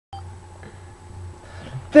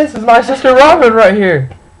This is my sister Robin right here.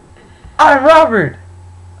 I'm Robert.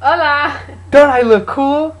 Hola. Don't I look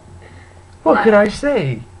cool? What could I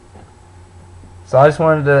say? So I just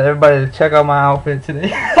wanted everybody to check out my outfit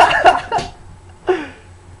today.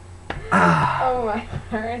 Oh my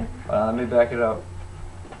word. Let me back it up.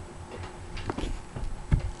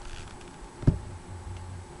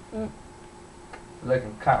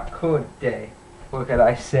 Looking kind of cool today. What could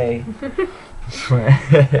I say?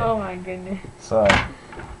 Oh my goodness. So,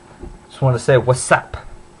 just want to say what's up.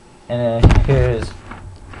 And then here's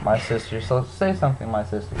my sister. So say something, my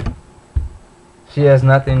sister. She has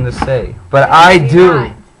nothing to say, but I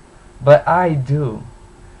do. But I do.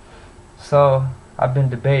 So I've been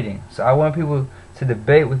debating. So I want people to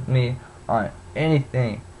debate with me on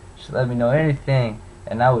anything. Just let me know anything,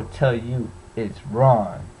 and I will tell you it's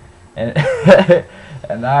wrong. And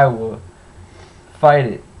and I will fight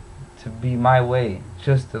it to be my way,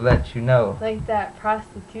 just to let you know. Like that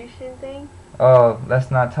prostitution thing? Oh, let's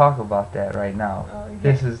not talk about that right now. Oh, okay.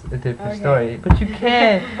 This is a different story. But you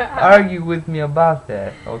can't argue with me about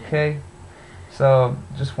that, okay? So,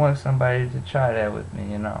 just want somebody to try that with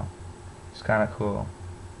me, you know. It's kind of cool.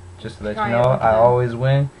 Just to let you know, I always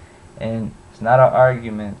win, and it's not an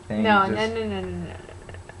argument thing. No.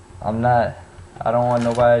 I don't want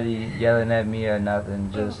nobody yelling at me or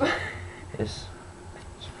nothing. Just, it's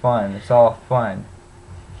fun. It's all fun.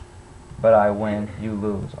 But I win, you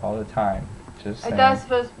lose all the time. Just saying. I thought it was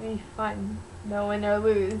supposed to be fun. No win or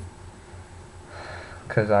lose.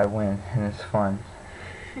 'Cause I win, and it's fun.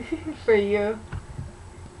 For you.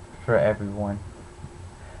 For everyone.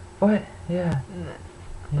 But, yeah.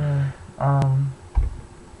 Yeah.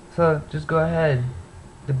 So, just go ahead.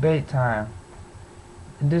 Debate time.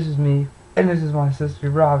 And this is me. And this is my sister,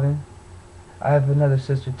 Robin. I have another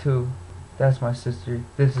sister, too. That's my sister.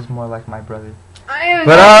 This is more like my brother. I am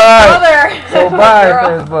but alright. So bye,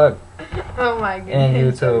 Facebook. Oh my goodness. And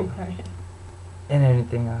YouTube. And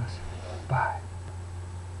anything else. Bye.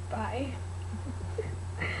 Bye.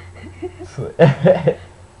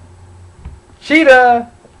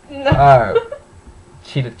 Cheetah! No. Alright.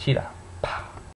 Cheetah.